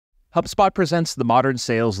HubSpot presents the Modern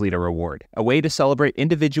Sales Leader Award, a way to celebrate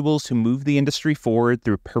individuals who move the industry forward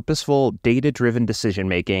through purposeful, data-driven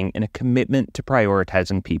decision-making and a commitment to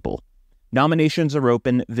prioritizing people. Nominations are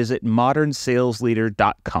open. Visit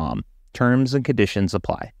modernsalesleader.com. Terms and conditions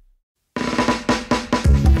apply.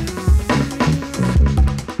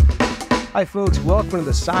 Hi, folks. Welcome to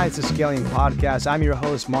the Science of Scaling podcast. I'm your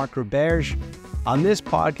host, Mark Roberge. On this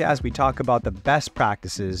podcast, we talk about the best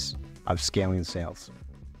practices of scaling sales.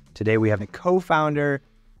 Today, we have the co-founder,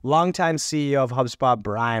 longtime CEO of HubSpot,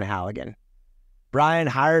 Brian Halligan. Brian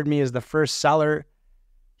hired me as the first seller.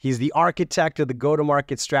 He's the architect of the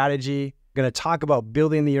go-to-market strategy. We're going to talk about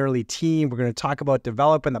building the early team. We're going to talk about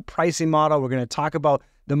developing the pricing model. We're going to talk about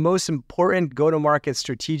the most important go-to-market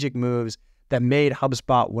strategic moves that made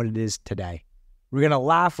HubSpot what it is today. We're going to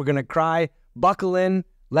laugh. We're going to cry. Buckle in.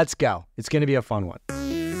 Let's go. It's going to be a fun one.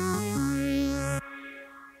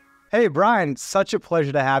 Hey, Brian, such a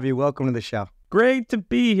pleasure to have you. Welcome to the show. Great to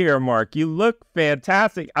be here, Mark. You look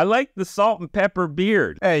fantastic. I like the salt and pepper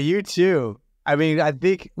beard. Hey, you too. I mean, I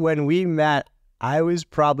think when we met, I was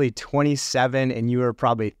probably 27 and you were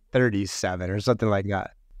probably 37 or something like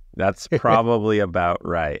that. That's probably about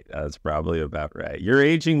right. You're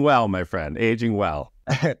aging well, my friend, aging well.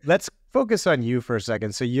 Let's focus on you for a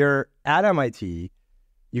second. So you're at MIT.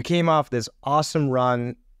 You came off this awesome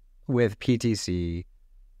run with PTC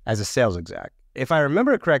as a sales exec. If I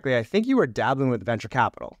remember correctly, I think you were dabbling with venture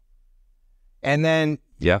capital. And then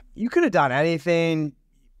you could have done anything,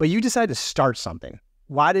 but you decided to start something.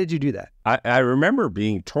 Why did you do that? I remember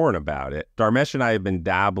being torn about it. Dharmesh and I have been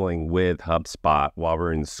dabbling with HubSpot while we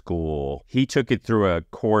were in school. He took it through a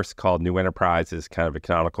course called New Enterprises, kind of a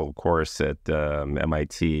canonical course at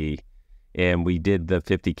MIT. And we did the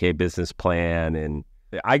 50K business plan. And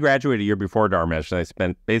I graduated a year before Dharmesh, and I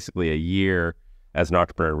spent basically a year as an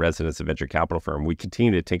entrepreneur in residence at a venture capital firm. We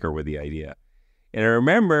continued to tinker with the idea. And I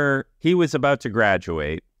remember he was about to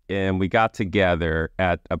graduate, and we got together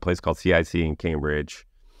at a place called CIC in Cambridge.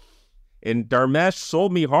 And Dharmesh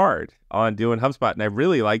sold me hard on doing HubSpot, and I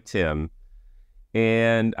really liked him.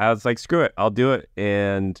 And I was like, screw it, I'll do it.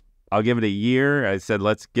 And I'll give it a year. I said,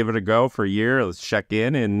 let's give it a go for a year. Let's check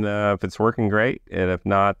in. And if it's working, great. And if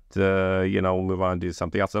not, we'll move on and do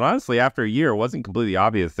something else. And honestly, after a year, it wasn't completely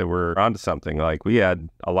obvious that we're onto something. Like, we had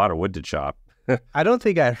a lot of wood to chop. I don't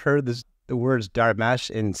think I heard the words Dharmesh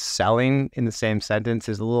and selling in the same sentence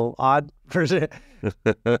is a little odd.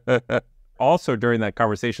 Also, during that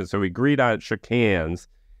conversation, so we agreed on it, shook hands.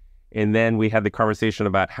 And then we had the conversation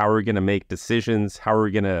about how are we going to make decisions, how are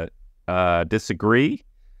we going to disagree,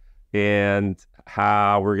 and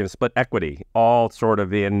how we're going to split equity, all sort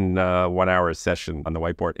of in 1 hour session on the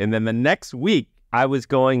whiteboard. And then the next week, I was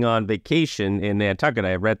going on vacation in Nantucket.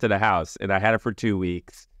 I rented a house, and I had it for 2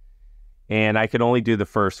 weeks. And I could only do the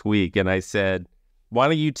first week. And I said, why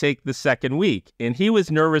don't you take the second week? And he was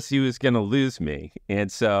nervous he was going to lose me. And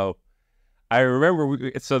so I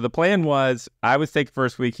remember, so the plan was I was taking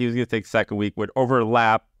first week, he was going to take second week, would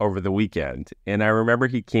overlap over the weekend. And I remember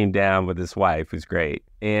he came down with his wife, who's great,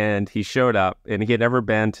 and he showed up, and he had never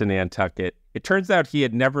been to Nantucket. It turns out he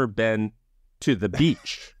had never been to the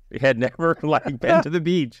beach. He had never been to the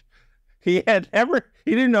beach. He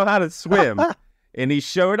didn't know how to swim. And he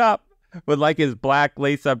showed up with his black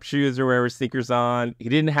lace-up shoes or whatever, sneakers on. He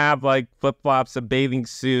didn't have flip-flops, a bathing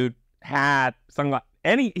suit, hat, sunglasses.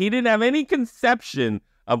 He didn't have any conception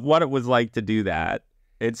of what it was like to do that.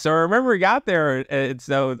 And so I remember he got there, and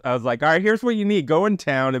so I was like, all right, here's what you need. Go in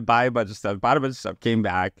town and buy a bunch of stuff. Bought a bunch of stuff, came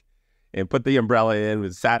back and put the umbrella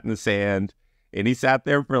in, sat in the sand. And he sat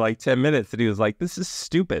there for 10 minutes, and he was like, this is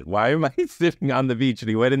stupid. Why am I sitting on the beach? And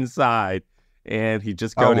he went inside, and he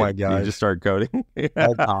just coded. Oh my gosh. He just started coding.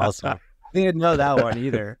 That's awesome. I didn't know that one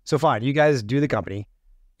either. So fine, you guys do the company,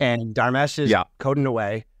 and Dharmesh is coding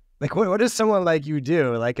away. What does someone like you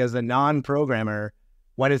do, as a non-programmer,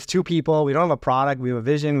 when it's two people, we don't have a product, we have a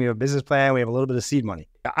vision, we have a business plan, we have a little bit of seed money?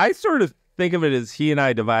 I sort of think of it as he and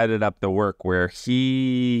I divided up the work where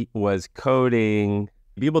he was coding.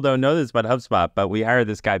 People don't know this about HubSpot, but we hired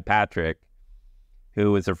this guy, Patrick,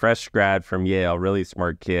 who was a fresh grad from Yale, really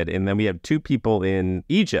smart kid. And then we have two people in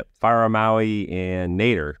Egypt, Farah Maui and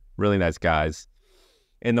Nader, really nice guys.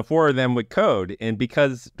 And the four of them would code. And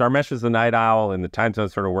because Dharmesh was the night owl and the time zone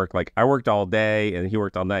sort of worked, I worked all day and he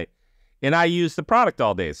worked all night. And I used the product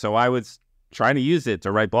all day. So I was trying to use it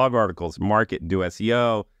to write blog articles, market, and do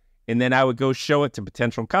SEO. And then I would go show it to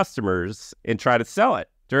potential customers and try to sell it.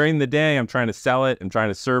 During the day, I'm trying to sell it, I'm trying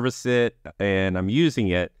to service it, and I'm using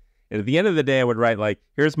it. And at the end of the day, I would write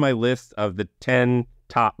here's my list of the 10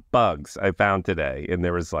 top bugs I found today. And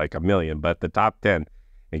there was a million, but the top 10.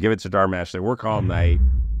 And give it to Dharmesh. They work all night.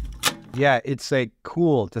 Yeah, it's like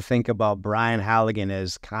cool to think about Brian Halligan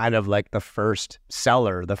as kind of like the first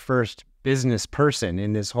seller, the first business person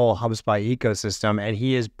in this whole HubSpot ecosystem. And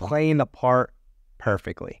he is playing the part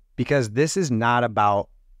perfectly, because this is not about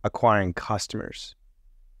acquiring customers.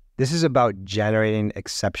 This is about generating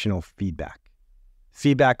exceptional feedback.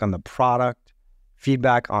 Feedback on the product,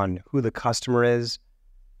 feedback on who the customer is.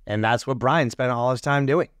 And that's what Brian spent all his time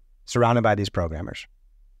doing, surrounded by these programmers.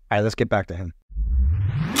 All right, let's get back to him.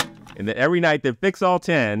 And then every night they fix all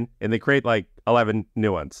 10 and they create like 11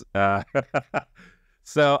 new ones.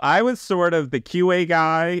 So I was sort of the QA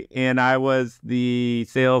guy, and I was the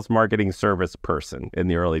sales marketing service person in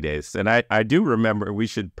the early days. And I do remember, we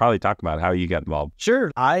should probably talk about how you got involved.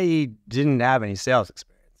 Sure. I didn't have any sales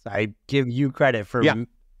experience. I give you credit for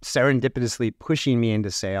serendipitously pushing me into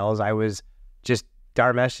sales. I was just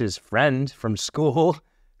Dharmesh's friend from school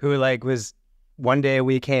who like was one day a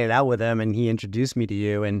week hanging out with him, and he introduced me to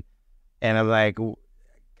you. And I'm like,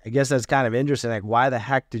 I guess that's kind of interesting. Like, why the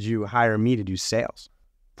heck did you hire me to do sales?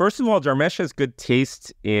 First of all, Dharmesh has good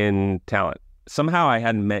taste in talent. Somehow I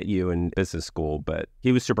hadn't met you in business school, but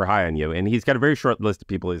he was super high on you. And he's got a very short list of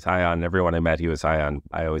people he's high on. Everyone I met, he was high on.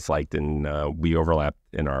 I always liked, and we overlapped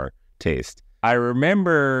in our taste. I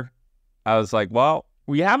remember I was like, well,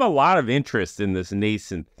 we have a lot of interest in this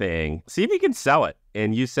nascent thing. See if you can sell it.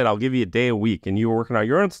 And you said, I'll give you a day a week. And you were working on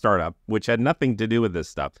your own startup, which had nothing to do with this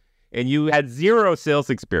stuff. And you had zero sales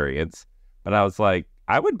experience. But I was like,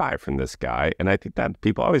 I would buy from this guy. And I think that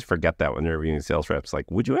people always forget that when they're interviewing sales reps. Like,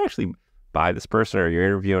 would you actually buy this person? Or you're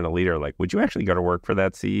interviewing a leader? Like, would you actually go to work for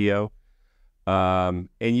that CEO? And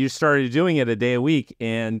you started doing it a day a week,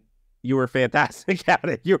 and you were fantastic at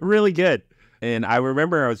it. You were really good. And I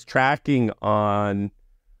remember I was tracking on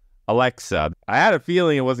Alexa. I had a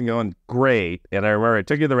feeling it wasn't going great. And I remember I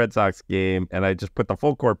took you to the Red Sox game, and I just put the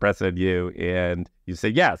full court press on you, and you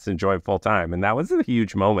said, yes, enjoy full time. And that was a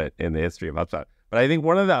huge moment in the history of HubSpot. But I think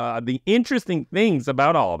one of the interesting things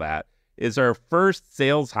about all that is our first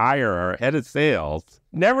sales hire, our head of sales,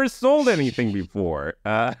 never sold anything before.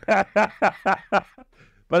 But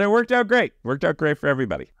it worked out great. Worked out great for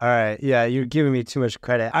everybody. All right. Yeah, you're giving me too much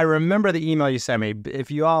credit. I remember the email you sent me.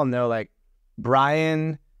 If you all know, like,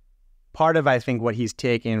 Brian, part of, I think, what he's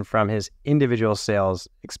taken from his individual sales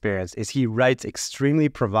experience is he writes extremely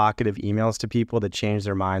provocative emails to people that change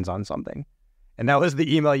their minds on something. And that was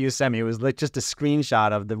the email you sent me. It was like just a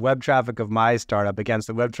screenshot of the web traffic of my startup against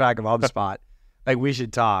the web traffic of HubSpot. Like, we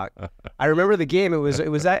should talk. I remember the game. It was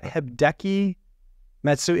at Hideki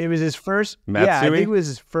Matsui. It was his first. Matsui? Yeah, I think it was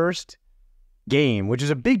his first game, which is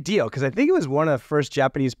a big deal because I think it was one of the first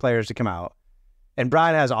Japanese players to come out. And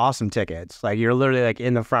Brian has awesome tickets. Like, you're literally like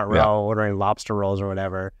in the front row ordering lobster rolls or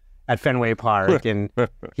whatever at Fenway Park, and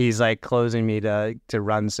he's like closing me to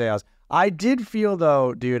run sales. I did feel,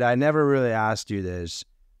 though, dude, I never really asked you this.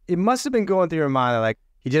 It must have been going through your mind that, like,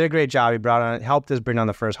 he did a great job. He helped us bring on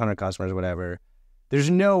the first 100 customers or whatever. There's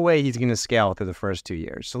no way he's going to scale through the first 2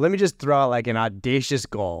 years. So let me just throw out like an audacious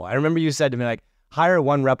goal. I remember you said to me, like, hire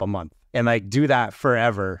 1 rep a month and like do that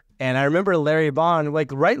forever. And I remember Larry Bond,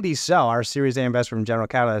 like, rightly so, our Series A investor from General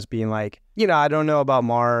Catalyst, being like, I don't know about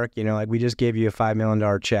Mark, like, we just gave you a $5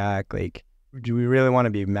 million check. Like, do we really want to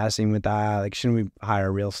be messing with that? Like, shouldn't we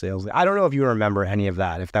hire real sales? I don't know if you remember any of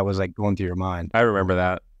that, if that was like going through your mind. I remember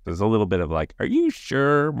that. There's a little bit of like, are you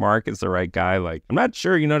sure Mark is the right guy? Like, I'm not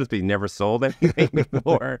sure. You noticed, but he never sold anything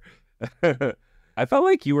before. I felt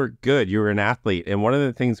like you were good. You were an athlete. And one of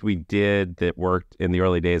the things we did that worked in the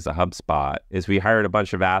early days of HubSpot is we hired a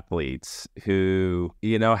bunch of athletes who,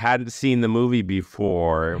 hadn't seen the movie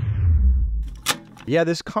before. Yeah,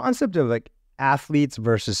 this concept of like athletes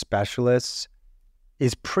versus specialists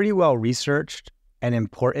is pretty well researched and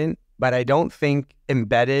important, but I don't think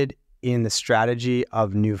embedded in the strategy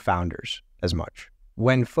of new founders as much.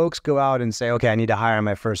 When folks go out and say, okay, I need to hire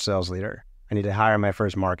my first sales leader, I need to hire my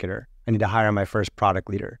first marketer, I need to hire my first product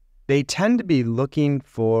leader, they tend to be looking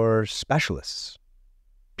for specialists,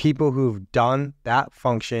 people who've done that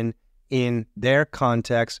function in their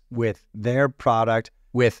context, with their product,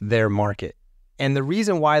 with their market. And the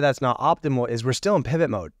reason why that's not optimal is we're still in pivot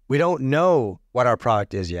mode. We don't know what our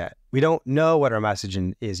product is yet. We don't know what our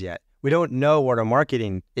messaging is yet. We don't know what our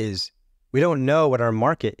marketing is. We don't know what our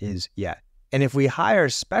market is yet. And if we hire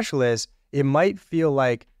specialists, it might feel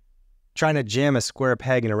like trying to jam a square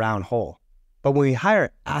peg in a round hole. But when we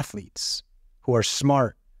hire athletes who are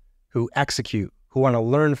smart, who execute, who want to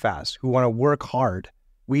learn fast, who want to work hard,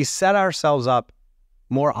 we set ourselves up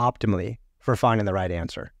more optimally for finding the right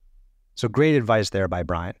answer. So great advice there by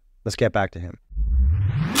Brian. Let's get back to him.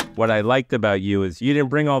 What I liked about you is you didn't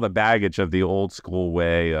bring all the baggage of the old school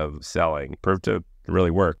way of selling. Proved to It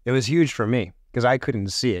really worked. It was huge for me because I couldn't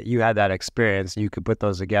see it. You had that experience. You could put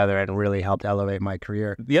those together and really helped elevate my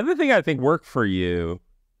career. The other thing I think worked for you,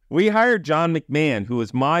 we hired John McMahon, who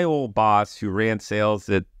was my old boss who ran sales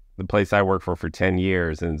at the place I worked for 10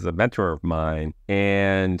 years and is a mentor of mine.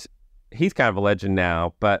 And he's kind of a legend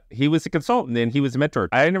now, but he was a consultant and he was a mentor.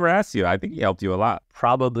 I never asked you. I think he helped you a lot.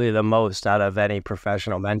 Probably the most out of any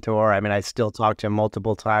professional mentor. I mean, I still talk to him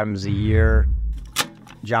multiple times a year.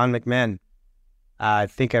 John McMahon. I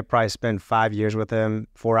think I probably spent 5 years with him,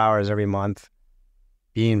 4 hours every month,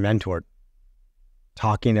 being mentored,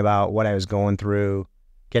 talking about what I was going through,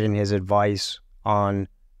 getting his advice on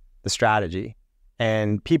the strategy.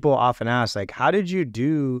 And people often ask, like, how did you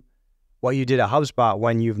do what you did at HubSpot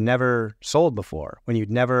when you've never sold before, when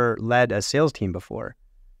you've never led a sales team before?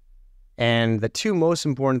 And the two most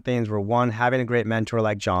important things were, one, having a great mentor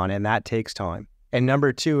like John, and that takes time. And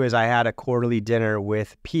number two is I had a quarterly dinner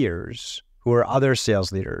with peers who were other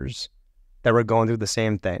sales leaders that were going through the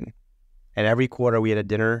same thing. And every quarter we had a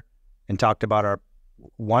dinner and talked about our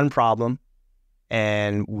one problem,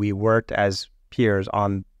 and we worked as peers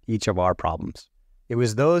on each of our problems. It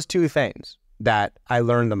was those two things that I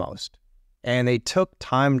learned the most. And they took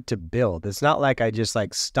time to build. It's not like I just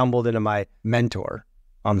like stumbled into my mentor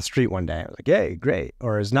on the street one day. I was like, hey, great.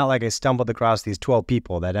 Or it's not like I stumbled across these 12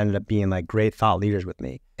 people that ended up being like great thought leaders with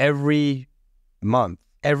me. Every month,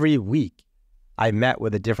 every week, I met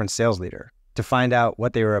with a different sales leader to find out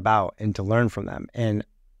what they were about and to learn from them. And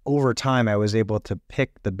over time, I was able to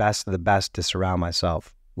pick the best of the best to surround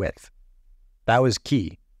myself with. That was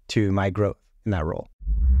key to my growth in that role.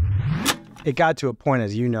 It got to a point,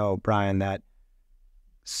 as you know, Brian, that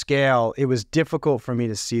scale, it was difficult for me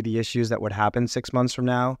to see the issues that would happen 6 months from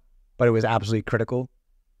now, but it was absolutely critical.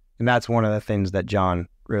 And that's one of the things that John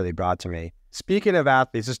really brought to me. Speaking of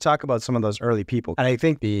athletes, let's talk about some of those early people. And I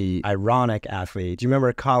think the ironic athlete, do you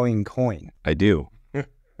remember Colleen Coyne? I do.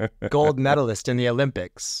 Gold medalist in the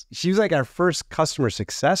Olympics. She was like our first customer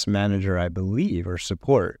success manager, I believe, or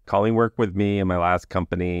support. Colleen worked with me in my last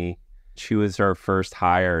company. She was our first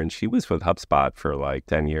hire, and she was with HubSpot for like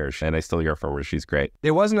 10 years, and I still hear from her. She's great.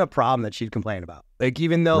 There wasn't a problem that she'd complain about. Like,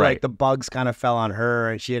 even though like the bugs kind of fell on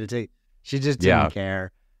her and she had to take, she just didn't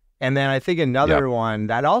care. And then I think another one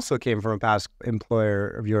that also came from a past employer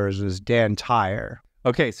of yours was Dan Tyre.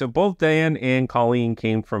 Okay, so both Dan and Colleen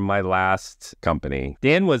came from my last company.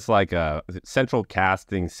 Dan was like a central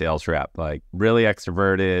casting sales rep, like really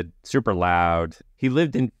extroverted, super loud. He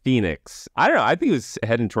lived in Phoenix. I don't know, I think he was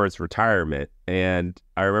heading towards retirement. And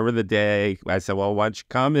I remember the day I said, well, why don't you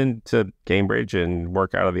come into Cambridge and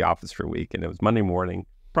work out of the office for a week? And it was Monday morning,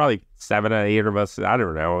 probably 7 or 8 of us. I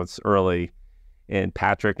don't know, it's early. And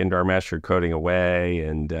Patrick and Dharmesh are coding away.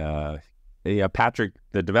 And Patrick,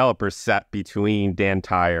 the developer, sat between Dan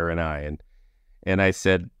Tyre and I. And I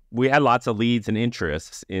said, we had lots of leads and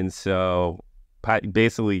interests. And so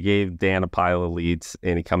basically gave Dan a pile of leads,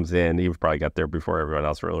 and he comes in. He probably got there before everyone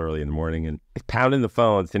else, real early in the morning, and he's pounding the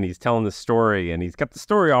phones, and he's telling the story, and he's got the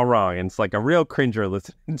story all wrong. And it's like a real cringer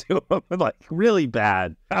listening to him, like really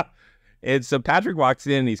bad. And so Patrick walks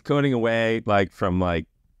in, and he's coding away like from like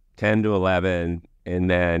 10 to 11.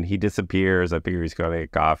 And then he disappears. I figure he's going to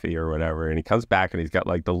get coffee or whatever. And he comes back and he's got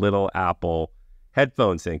like the little Apple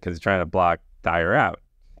headphones in because he's trying to block Tyre out.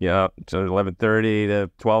 So 11:30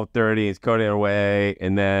 to 12:30, he's coding away.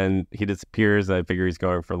 And then he disappears. I figure he's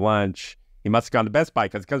going for lunch. He must have gone to Best Buy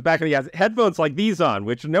because he comes back and he has headphones like these on,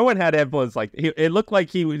 which no one had headphones like. It looked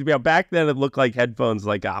like he would, back then it looked like headphones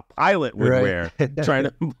like a pilot would wear, trying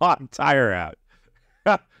to block Tyre out.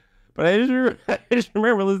 But I just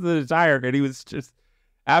remember listening to Tyre, and he was just,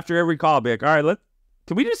 after every call, be like, all right,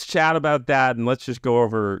 can we just chat about that, and let's just go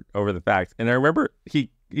over the facts. And I remember he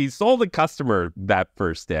sold a customer that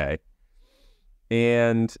first day,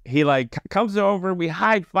 and he like comes over, we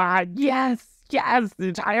high five, yes,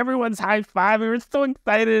 everyone's high five. We were so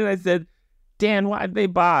excited, and I said, Dan, why'd they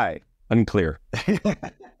buy? Unclear.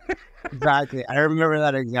 Exactly. I remember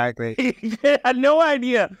that exactly. He had no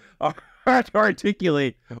idea to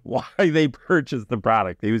articulate why they purchased the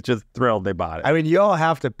product. He was just thrilled they bought it. I mean, you all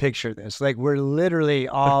have to picture this. Like, we're literally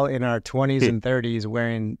all in our 20s and 30s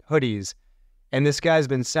wearing hoodies, and this guy's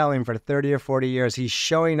been selling for 30 or 40 years. He's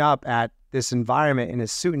showing up at this environment in a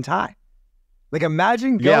suit and tie. Like,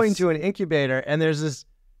 imagine going to an incubator, and there's this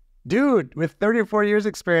dude with 30 or 40 years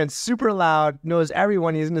experience, super loud, knows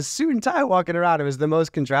everyone. He's in a suit and tie walking around. It was the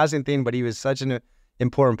most contrasting thing, but he was such an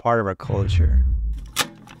important part of our culture.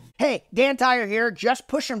 Hey, Dan Tyre here, just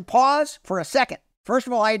pushing pause for a second. First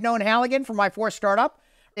of all, I had known Halligan from my fourth startup.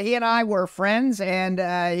 He and I were friends, and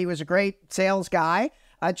he was a great sales guy.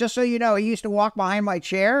 Just so you know, he used to walk behind my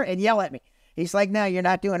chair and yell at me. He's like, no, you're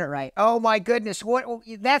not doing it right. Oh my goodness.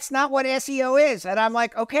 That's not what SEO is. And I'm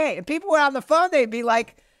like, okay. And people were on the phone. They'd be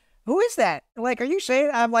like, who is that? Like, are you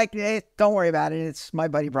saying? I'm like, don't worry about it. It's my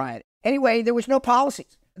buddy Brian. Anyway, there was no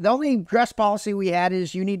policies. The only dress policy we had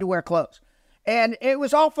is you need to wear clothes. And it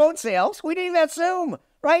was all phone sales. We didn't even have Zoom,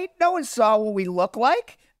 right? No one saw what we look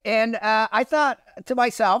like. And I thought to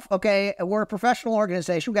myself, okay, we're a professional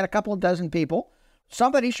organization. We got a couple of dozen people.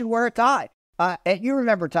 Somebody should wear a tie. And you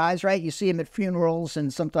remember ties, right? You see them at funerals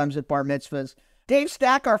and sometimes at bar mitzvahs. Dave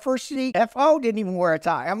Stack, our first CFO, didn't even wear a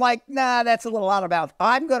tie. I'm like, nah, that's a little out of bounds.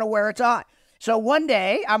 I'm going to wear a tie. So one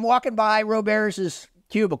day, I'm walking by Roberge's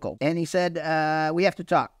cubicle, and he said, we have to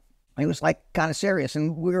talk. He was like kind of serious,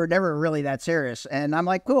 and we were never really that serious. And I'm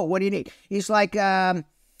like, cool, what do you need? He's like,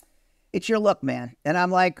 it's your look, man. And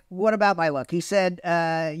I'm like, what about my look? He said,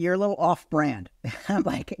 you're a little off-brand. I'm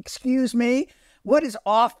like, excuse me? What does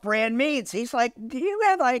off-brand means? He's like, do you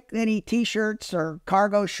have like any t-shirts or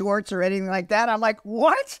cargo shorts or anything like that? I'm like,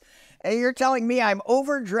 what? And you're telling me I'm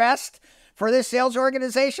overdressed for this sales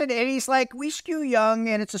organization? And he's like, we skew young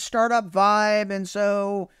and it's a startup vibe. And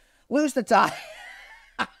so lose the tie.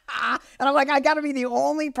 And I'm like, I got to be the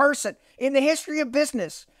only person in the history of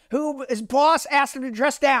business who his boss asked him to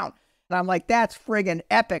dress down. And I'm like, that's friggin'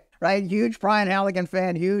 epic, right? Huge Brian Halligan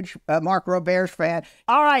fan, huge Mark Roberge fan.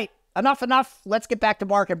 All right. Enough. Let's get back to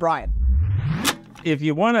Mark and Brian. If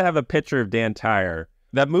you want to have a picture of Dan Tyre,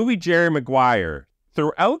 that movie Jerry Maguire,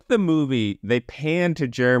 throughout the movie, they pan to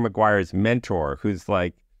Jerry Maguire's mentor, who's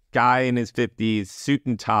like guy in his 50s, suit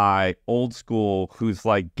and tie, old school, who's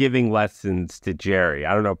like giving lessons to Jerry.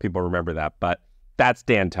 I don't know if people remember that, but that's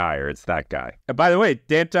Dan Tyre. It's that guy. And by the way,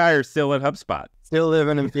 Dan Tyre's still at HubSpot. Still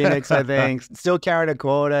living in Phoenix, I think. Still carrying a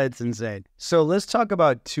quota. It's insane. So let's talk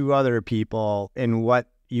about two other people and what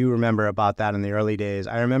you remember about that in the early days.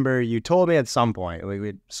 I remember you told me at some point,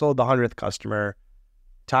 we sold the 100th customer,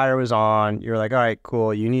 Tyre was on, you're like, all right,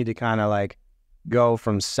 cool. You need to kind of like go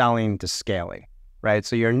from selling to scaling, right?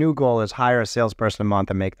 So your new goal is hire a salesperson a month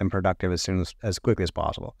and make them productive as quickly as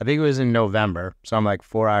possible. I think it was in November. So I'm like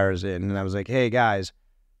 4 hours in and I was like, hey guys,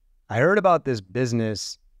 I heard about this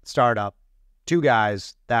business startup, two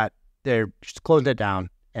guys that they're just closing it down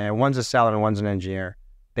and one's a seller and one's an engineer.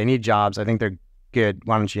 They need jobs. I think they're good.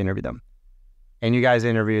 Why don't you interview them? And you guys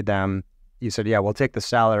interviewed them. You said, yeah, we'll take the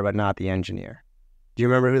seller, but not the engineer. Do you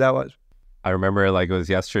remember who that was? I remember it like it was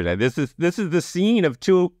yesterday. This is the scene of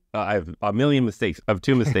two. I have a million mistakes I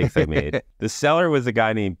made. The seller was a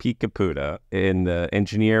guy named Pete Caputa, and the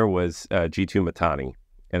engineer was G2 Matani.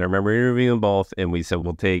 And I remember interviewing them both, and we said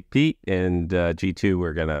we'll take Pete, and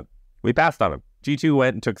G2 we passed on him. G2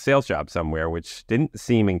 went and took a sales job somewhere, which didn't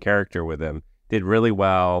seem in character with him. Did really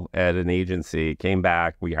well at an agency, came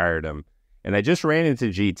back, we hired him. And I just ran into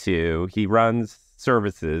G2. He runs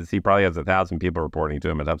services. He probably has 1,000 people reporting to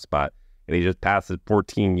him at HubSpot. And he just passed his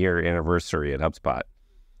 14-year anniversary at HubSpot.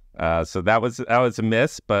 So that was a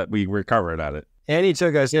miss, but we recovered at it. And he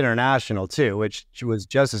took us international too, which was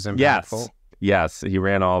just as impactful. Yes. He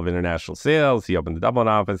ran all of international sales. He opened the Dublin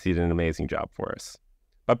office. He did an amazing job for us.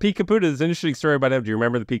 But Pete Caputa is an interesting story about him. Do you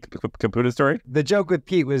remember the Pete Caputa story? The joke with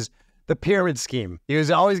Pete was the pyramid scheme. He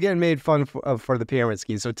was always getting made fun for the pyramid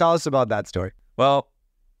scheme. So tell us about that story. Well,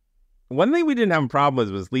 one thing we didn't have a problem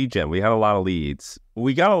with was lead gen. We had a lot of leads.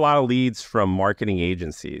 We got a lot of leads from marketing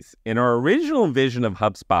agencies. And our original vision of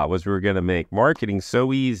HubSpot was we were going to make marketing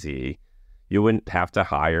so easy, you wouldn't have to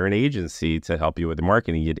hire an agency to help you with the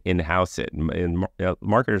marketing. You'd in-house it. And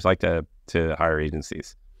marketers like to hire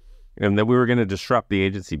agencies. And that we were going to disrupt the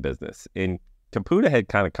agency business. And Caputa had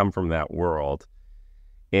kind of come from that world.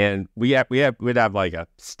 And we'd have like a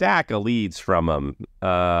stack of leads from them,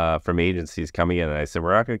 from agencies coming in. And I said,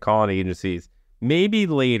 we're not going to call on agencies. Maybe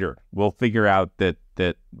later we'll figure out that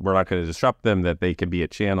we're not going to disrupt them, that they could be a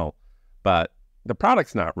channel. But the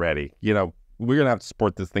product's not ready. You know, we're going to have to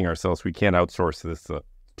support this thing ourselves. We can't outsource this.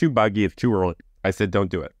 Too buggy. It's too early. I said, don't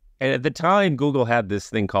do it. And at the time, Google had this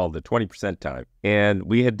thing called the 20% time. And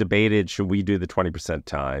we had debated, should we do the 20%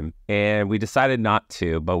 time? And we decided not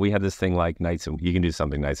to, but we had this thing like nights, and you can do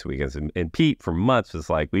something nights and weekends. And Pete, for months,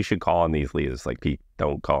 was like, we should call on these leads. It's like, Pete,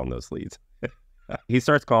 don't call on those leads. He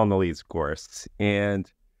starts calling the leads, of course.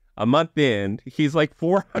 And a month in, he's like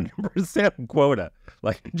 400% quota,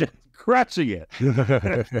 like just crushing it.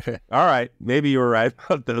 All right, maybe you were right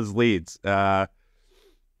about those leads.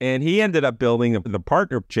 And he ended up building the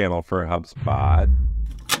partner channel for HubSpot.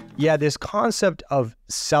 Yeah, this concept of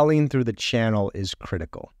selling through the channel is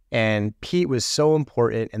critical. And Pete was so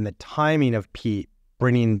important, and the timing of Pete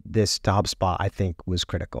bringing this to HubSpot, I think, was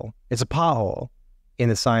critical. It's a pothole in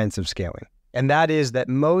the science of scaling. And that is that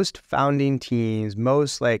most founding teams,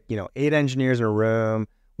 most 8 engineers in a room,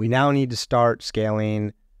 we now need to start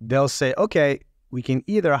scaling. They'll say, okay, we can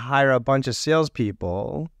either hire a bunch of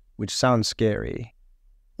salespeople, which sounds scary,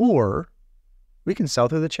 or we can sell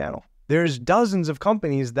through the channel. There's dozens of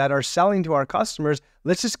companies that are selling to our customers.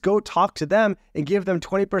 Let's just go talk to them and give them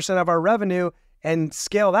 20% of our revenue and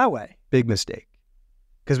scale that way. Big mistake,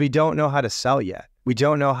 because we don't know how to sell yet. We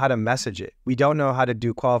don't know how to message it. We don't know how to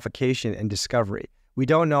do qualification and discovery. We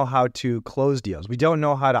don't know how to close deals. We don't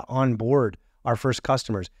know how to onboard our first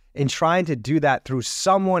customers. And trying to do that through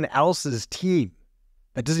someone else's team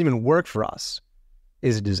that doesn't even work for us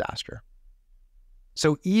is a disaster.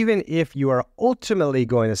 So even if you are ultimately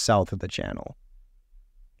going to sell through the channel,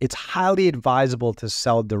 it's highly advisable to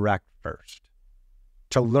sell direct first,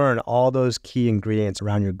 to learn all those key ingredients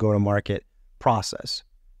around your go-to-market process.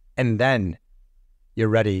 And then you're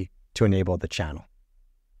ready to enable the channel.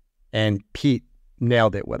 And Pete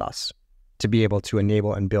nailed it with us to be able to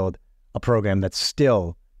enable and build a program that's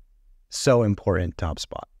still so important to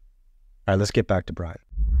HubSpot. All right, let's get back to Brian.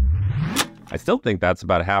 I still think that's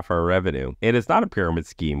about half our revenue. And it's not a pyramid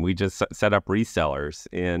scheme. We just set up resellers,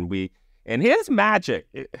 and here's magic.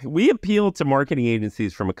 We appealed to marketing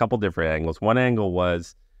agencies from a couple different angles. One angle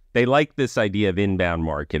was they liked this idea of inbound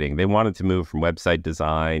marketing. They wanted to move from website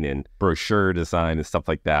design and brochure design and stuff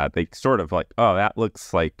like that. They sort of like, oh, that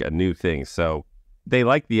looks like a new thing. So they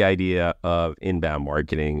liked the idea of inbound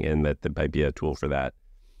marketing and that there might be a tool for that.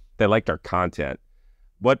 They liked our content.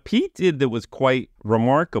 What Pete did that was quite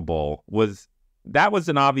remarkable was that was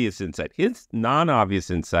an obvious insight. His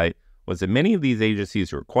non-obvious insight was that many of these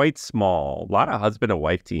agencies were quite small, a lot of husband and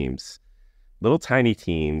wife teams, little tiny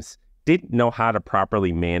teams, didn't know how to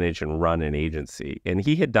properly manage and run an agency. And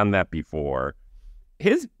he had done that before.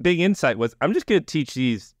 His big insight was, I'm just going to teach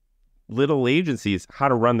these little agencies how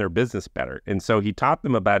to run their business better. And so he taught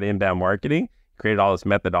them about inbound marketing, created all this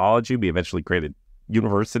methodology. We eventually created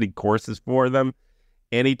university courses for them.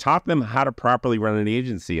 And he taught them how to properly run an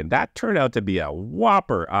agency. And that turned out to be a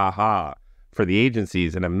whopper aha for the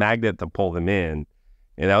agencies and a magnet to pull them in.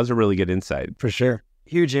 And that was a really good insight. For sure.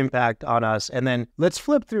 Huge impact on us. And then let's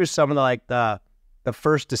flip through some of the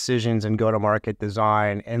first decisions in go-to-market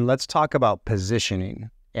design. And let's talk about positioning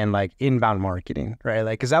and inbound marketing, right?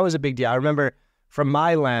 Because that was a big deal. I remember from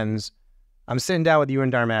my lens, I'm sitting down with you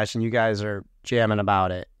and Dharmesh and you guys are jamming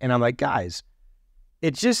about it. And I'm like, guys,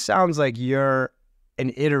 it just sounds like you're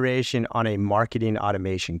an iteration on a marketing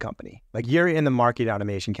automation company. You're in the marketing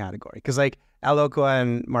automation category. Because Aloqua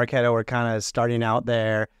and Marketo were kind of starting out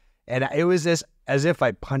there. And it was as if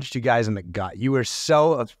I punched you guys in the gut. You were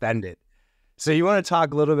so offended. So you want to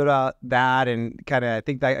talk a little bit about that and kind of, I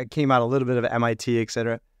think that came out a little bit of MIT, et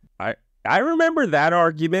cetera. I remember that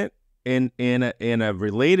argument. In a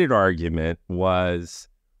related argument was,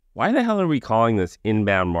 why the hell are we calling this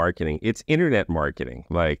inbound marketing? It's internet marketing.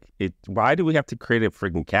 Why do we have to create a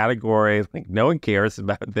freaking category? No one cares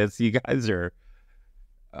about this. You guys you're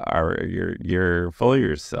full of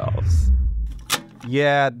yourselves.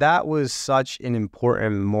 Yeah, that was such an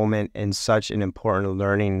important moment and such an important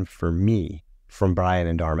learning for me from Brian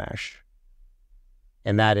and Dharmesh.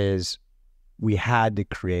 And that is, we had to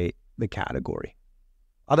create the category.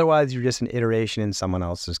 Otherwise, you're just an iteration in someone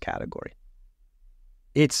else's category.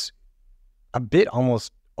 It's a bit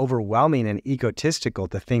almost overwhelming and egotistical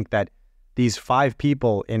to think that these 5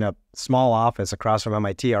 people in a small office across from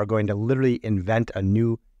MIT are going to literally invent a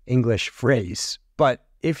new English phrase. But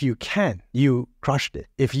if you can, you crushed it.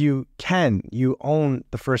 If you can, you own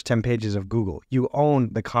the first 10 pages of Google. You own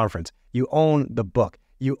the conference. You own the book.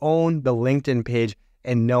 You own the LinkedIn page,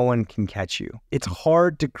 and no one can catch you. It's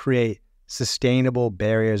hard to create sustainable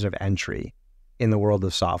barriers of entry in the world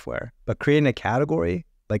of software. But creating a category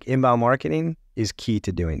like inbound marketing is key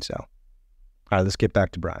to doing so. All right, let's get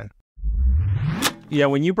back to Brian. Yeah,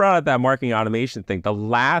 when you brought up that marketing automation thing, the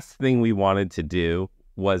last thing we wanted to do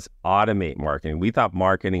was automate marketing. We thought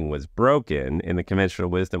marketing was broken and the conventional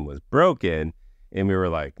wisdom was broken. And we were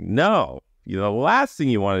like, no, the last thing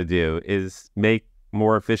you want to do is make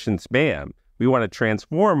more efficient spam. We want to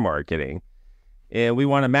transform marketing. And we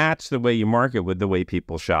want to match the way you market with the way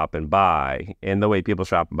people shop and buy. And the way people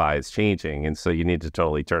shop and buy is changing. And so you need to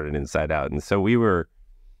totally turn it inside out. And so we were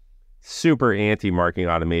super anti-marketing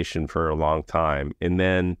automation for a long time. And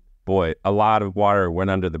then, boy, a lot of water went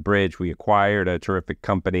under the bridge. We acquired a terrific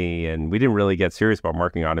company, and we didn't really get serious about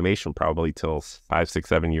marketing automation probably till 5, 6,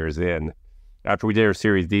 7 years in. After we did our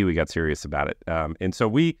Series D, we got serious about it. And so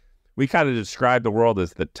we kind of described the world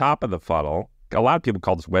as the top of the funnel. A lot of people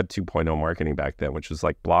called this Web 2.0 marketing back then, which was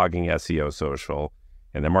like blogging, SEO, social.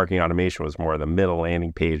 And then marketing automation was more of the middle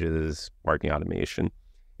landing pages, marketing automation.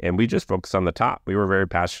 And we just focused on the top. We were very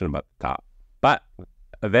passionate about the top. But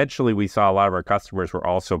eventually we saw a lot of our customers were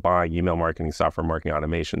also buying email marketing software, marketing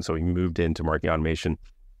automation. So we moved into marketing automation,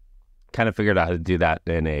 kind of figured out how to do that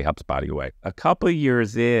in a HubSpot way. A couple of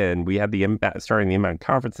years in, we had starting the inbound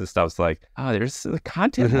conference and stuff. It's like, oh, there's the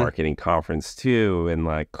content marketing conference too. And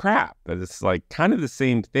like, crap, but it's like kind of the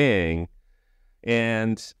same thing.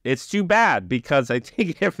 And it's too bad because I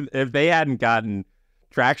think if they hadn't gotten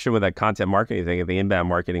traction with that content marketing thing, the inbound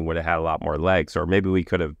marketing would have had a lot more legs, or maybe we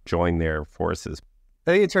could have joined their forces.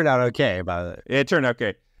 I think it turned out okay. It turned out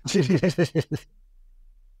okay.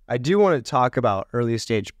 I do want to talk about early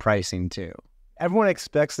stage pricing too. Everyone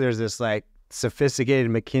expects there's this like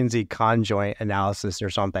sophisticated McKinsey conjoint analysis or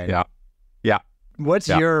something. Yeah. What's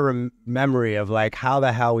your memory of like how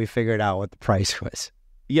the hell we figured out what the price was?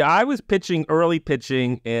 Yeah, I was early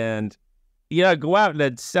pitching, and go out and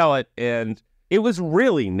I'd sell it, and it was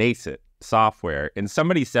really nascent software. And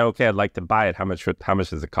somebody said, "Okay, I'd like to buy it. How much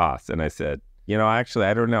does it cost?" And I said, actually,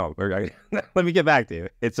 I don't know. Let me get back to you.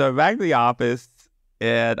 And so back to the office,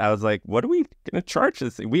 and I was like, "What are we going to charge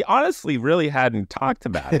this thing?" We honestly really hadn't talked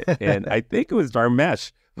about it, and I think it was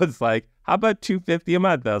Dharmesh was like, "How about $250 a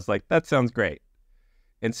month?" I was like, "That sounds great."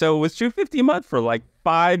 And so it was $250 a month for like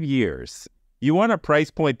 5 years. You want a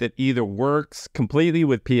price point that either works completely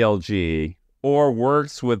with PLG or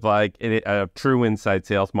works with like a true inside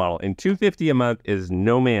sales model. And $250 a month is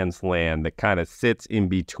no man's land that kind of sits in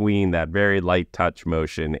between that very light touch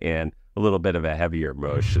motion and a little bit of a heavier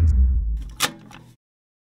motion.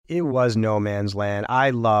 It was no man's land.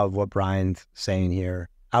 I love what Brian's saying here.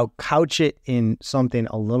 I'll couch it in something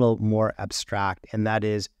a little more abstract, and that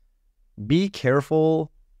is be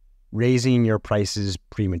careful raising your prices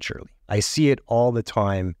prematurely. I see it all the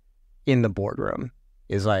time in the boardroom.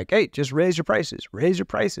 Is like, hey, just raise your prices.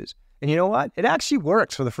 And you know what? It actually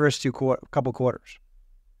works for the first couple quarters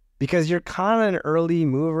because you're kind of an early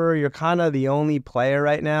mover. You're kind of the only player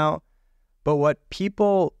right now. But what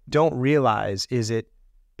people don't realize is that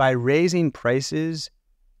by raising prices,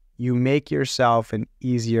 you make yourself an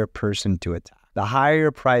easier person to attack. The higher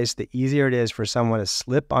your price, the easier it is for someone to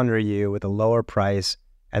slip under you with a lower price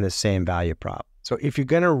and the same value prop. So if you're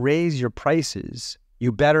going to raise your prices,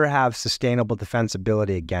 you better have sustainable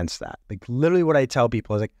defensibility against that. Like literally what I tell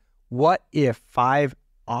people is like, what if 5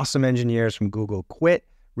 awesome engineers from Google quit,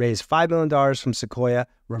 raise $5 million from Sequoia,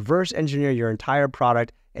 reverse engineer your entire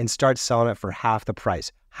product and start selling it for half the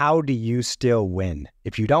price? How do you still win?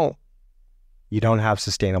 If you don't have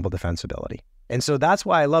sustainable defensibility. And so that's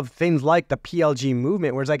why I love things like the PLG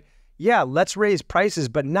movement where it's like, yeah, let's raise prices,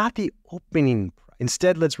 but not the opening price.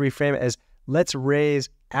 Instead, let's reframe it as let's raise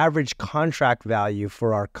average contract value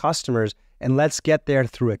for our customers and let's get there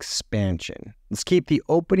through expansion. Let's keep the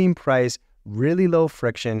opening price really low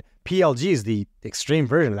friction. PLG is the extreme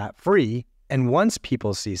version of that, free. And once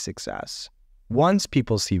people see success, once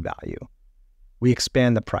people see value, we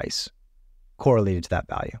expand the price correlated to that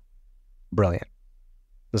value. Brilliant.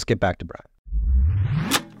 Let's get back to Brian.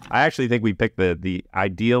 I actually think we picked the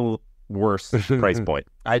ideal worst price point.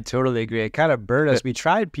 I totally agree. It kind of burned us. We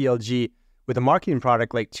tried PLG with a marketing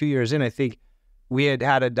product like 2 years in. I think we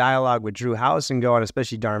had a dialogue with Drew House and go on,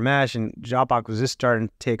 especially Dharmesh, and Dropbox was just starting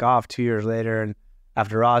to take off 2 years later. And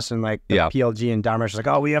after us and like the PLG, and Dharmesh was like,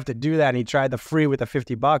 oh, we have to do that. And he tried the free with the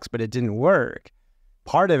 $50, but it didn't work.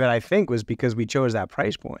 Part of it, I think, was because we chose that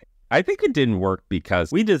price point. I think it didn't work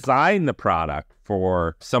because we designed the product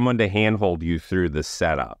for someone to handhold you through the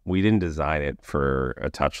setup. We didn't design it for a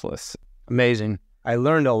touchless. Amazing. I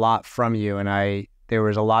learned a lot from you, and there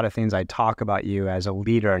was a lot of things I talk about you as a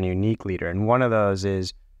leader and a unique leader. And one of those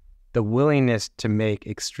is the willingness to make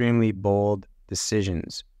extremely bold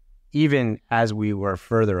decisions, even as we were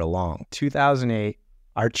further along. 2008,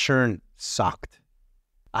 our churn sucked.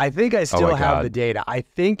 I think I still have the data. I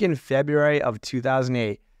think in February of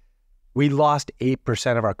 2008, we lost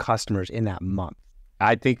 8% of our customers in that month.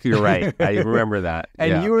 I think you're right. I remember that.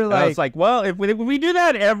 And you were like... I was like, well, if we do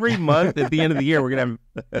that every month at the end of the year, we're going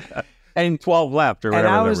to have and 12 left or whatever.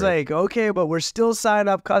 And I was like, okay, but we're still signing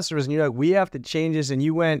up customers. And you're like, we have to change this. And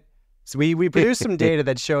you went... So we produced some data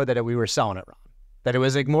that showed that we were selling it wrong. That it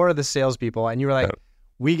was like more of the salespeople. And you were like,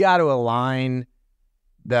 we got to align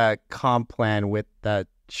the comp plan with the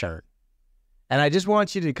churn. And I just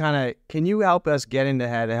want you to can you help us get in the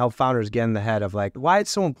head and help founders get in the head of like, why it's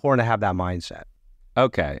so important to have that mindset?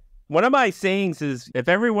 Okay. One of my sayings is, if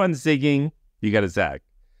everyone's zigging, you got to zag.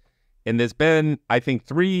 And there's been, I think,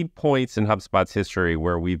 3 points in HubSpot's history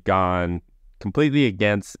where we've gone completely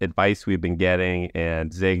against advice we've been getting and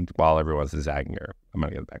zigged while everyone's zagging. I'm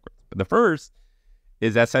going to get it backwards. But the first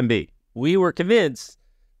is SMB. We were convinced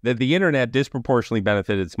that the internet disproportionately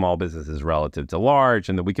benefited small businesses relative to large,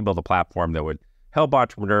 and that we could build a platform that would help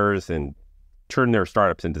entrepreneurs and turn their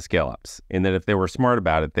startups into scale-ups. And that if they were smart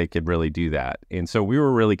about it, they could really do that. And so we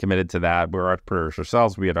were really committed to that. We were entrepreneurs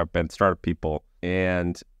ourselves. We had been startup people.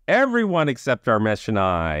 And everyone except Ramesh and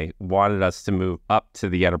I wanted us to move up to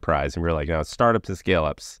the enterprise. And we were like, no, startups and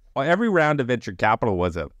scale-ups. Well, every round of venture capital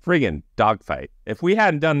was a friggin' dogfight. If we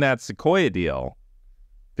hadn't done that Sequoia deal,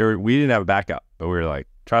 we didn't have a backup. But we were like,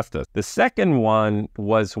 trust us. The second one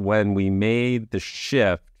was when we made the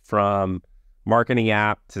shift from marketing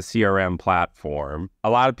app to CRM platform. A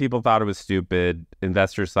lot of people thought it was stupid.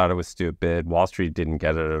 Investors thought it was stupid. Wall Street didn't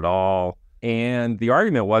get it at all. And the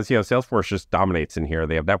argument was, Salesforce just dominates in here.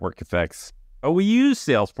 They have network effects. Oh, we use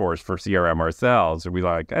Salesforce for CRM ourselves. And we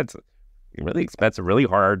like, that's really expensive, really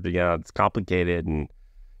hard. It's complicated and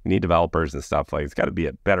you need developers and stuff. Like, it's got to be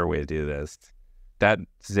a better way to do this. That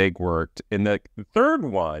zig worked. And the third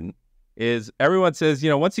one is everyone says,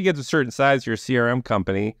 once you get to a certain size, you're a CRM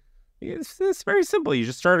company. It's very simple. You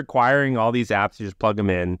just start acquiring all these apps, you just plug them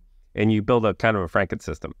in, and you build a kind of a Franken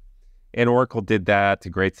system. And Oracle did that to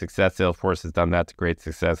great success. Salesforce has done that to great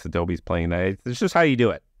success. Adobe's playing that. It's just how you do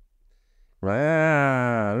it.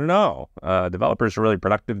 I don't know. Developers are really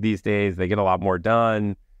productive these days. They get a lot more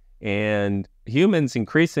done. And humans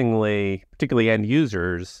increasingly, particularly end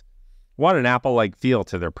users, want an Apple-like feel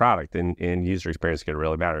to their product, and user experience can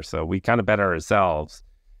really matter. So we kind of bet ourselves,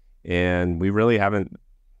 and we really haven't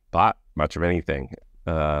bought much of anything.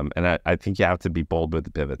 And I think you have to be bold with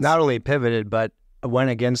the pivots. Not only pivoted, but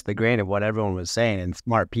went against the grain of what everyone was saying, and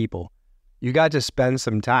smart people. You got to spend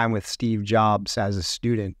some time with Steve Jobs as a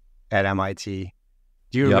student at MIT.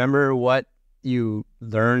 Do you remember what you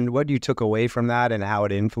learned, what you took away from that, and how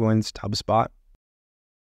it influenced HubSpot?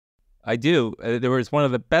 I do. There was one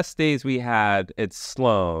of the best days we had at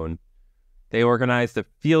Sloan. They organized a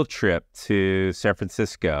field trip to San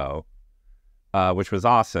Francisco, which was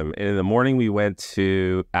awesome. And in the morning, we went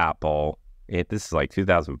to Apple. This is like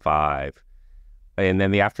 2005. And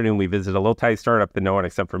then the afternoon, we visited a little tiny startup that no one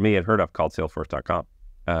except for me had heard of called Salesforce.com.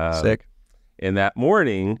 Sick. And that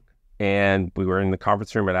morning, and we were in the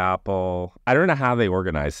conference room at Apple. I don't know how they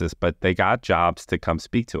organized this, but they got Jobs to come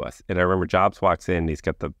speak to us. And I remember Jobs walks in, and he's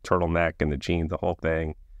got the turtleneck and the jeans, the whole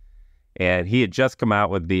thing. And he had just come out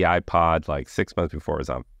with the iPod like 6 months before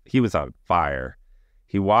he was on fire.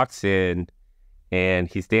 He walks in, and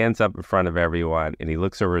he stands up in front of everyone, and he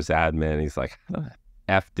looks over his admin, and he's like, how the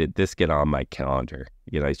F did this get on my calendar?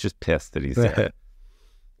 He's just pissed that he's there.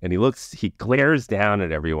 And he glares down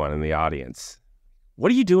at everyone in the audience.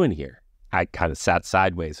 What are you doing here? I kind of sat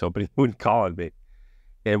sideways, hoping he wouldn't call on me.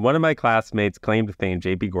 And one of my classmates, claimed to fame,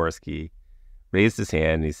 J.P. Gorski, raised his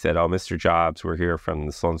hand, and he said, oh, Mr. Jobs, we're here from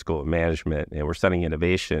the Sloan School of Management, and we're studying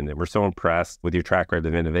innovation, and we're so impressed with your track record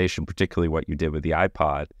of innovation, particularly what you did with the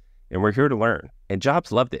iPod, and we're here to learn. And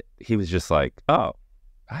Jobs loved it. He was just like, oh,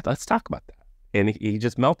 let's talk about that. And he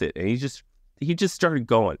just melted, and he just started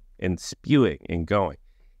going and spewing and going.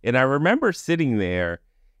 And I remember sitting there,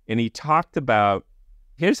 and he talked about,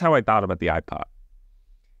 here's how I thought about the iPod.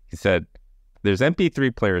 He said, there's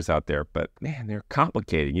MP3 players out there, but man, they're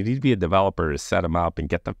complicated. You need to be a developer to set them up and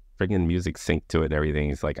get the friggin' music synced to it and everything.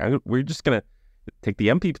 He's like, we're just going to take the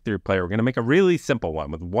MP3 player. We're going to make a really simple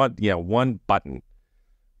one with one button.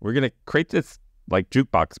 We're going to create this like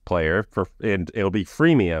jukebox player and it'll be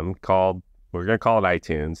freemium we're going to call it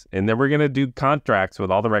iTunes. And then we're going to do contracts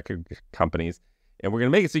with all the record companies. And we're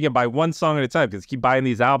going to make it so you can buy one song at a time, because you keep buying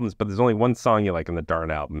these albums, but there's only one song you like in the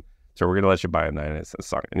darn album. So we're going to let you buy a 9-cent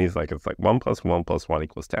song. And he's like, it's like 1 + 1 + 1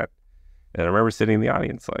 = 10. And I remember sitting in the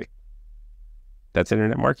audience like, that's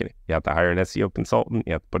internet marketing. You have to hire an SEO consultant.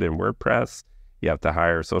 You have to put in WordPress. You have to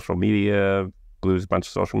hire social media, glues a bunch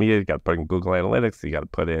of social media. You got to put in Google Analytics. You got to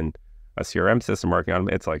put in a CRM system marketing on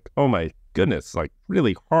it. It's like, oh my goodness, it's like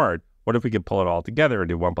really hard. What if we could pull it all together and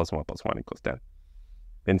do 1 + 1 + 1 = 10?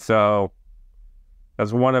 And so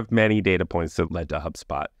that's one of many data points that led to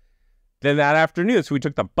HubSpot. Then that afternoon, so we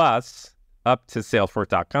took the bus up to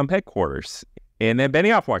Salesforce.com headquarters. And then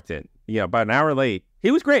Benioff walked in, about an hour late. He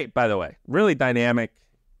was great, by the way, really dynamic.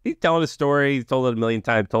 He's telling his story. He's told it a million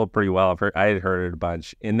times, told it pretty well. I had heard it a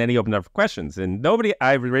bunch. And then he opened up for questions. And I'm in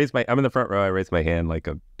the front row. I raised my hand like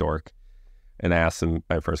a dork and asked him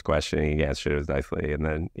my first question. He answered it nicely. And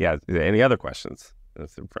then, any other questions?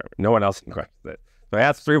 No one else can question it. So I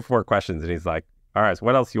asked 3 or 4 questions, and he's like, all right, so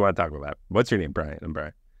what else do you want to talk about? What's your name? Brian. I'm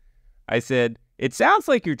Brian. I said, it sounds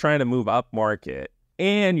like you're trying to move up market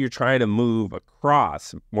and you're trying to move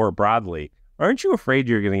across more broadly. Aren't you afraid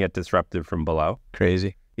you're going to get disrupted from below?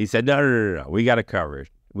 Crazy. He said, no, we got it covered.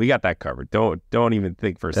 We got that covered. Don't even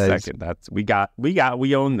think for a second.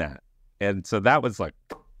 We own that. And so that was like,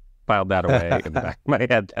 filed that away in the back of my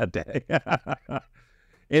head that day.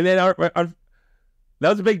 And then that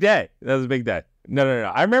was a big day. No.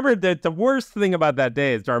 I remember that the worst thing about that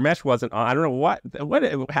day is Dharmesh wasn't on. I don't know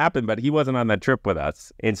what happened, but he wasn't on that trip with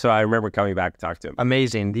us. And so I remember coming back to talk to him.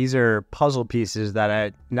 Amazing. These are puzzle pieces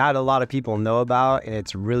that not a lot of people know about, and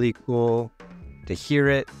it's really cool to hear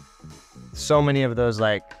it. So many of those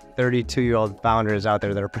like 32-year-old founders out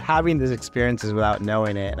there that are having these experiences without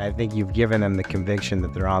knowing it, and I think you've given them the conviction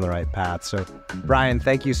that they're on the right path. So, Brian,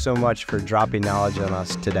 thank you so much for dropping knowledge on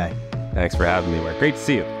us today. Thanks for having me, Mark. Great to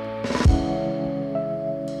see you.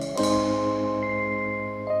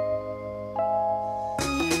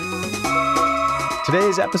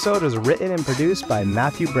 Today's episode was written and produced by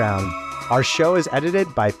Matthew Brown. Our show is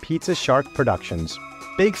edited by Pizza Shark Productions.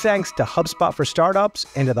 Big thanks to HubSpot for Startups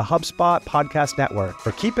and to the HubSpot Podcast Network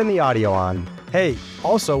for keeping the audio on. Hey,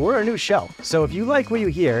 also, we're a new show, so if you like what you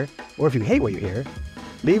hear, or if you hate what you hear,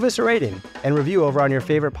 leave us a rating and review over on your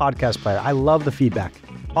favorite podcast player. I love the feedback.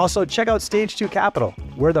 Also, check out Stage 2 Capital.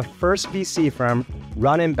 We're the first VC firm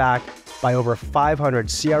run and backed by over 500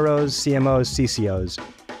 CROs, CMOs, CCOs.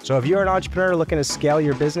 So if you're an entrepreneur looking to scale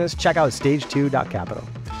your business, check out stage2.capital.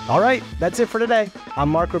 All right, that's it for today. I'm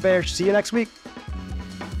Mark Roberge. See you next week.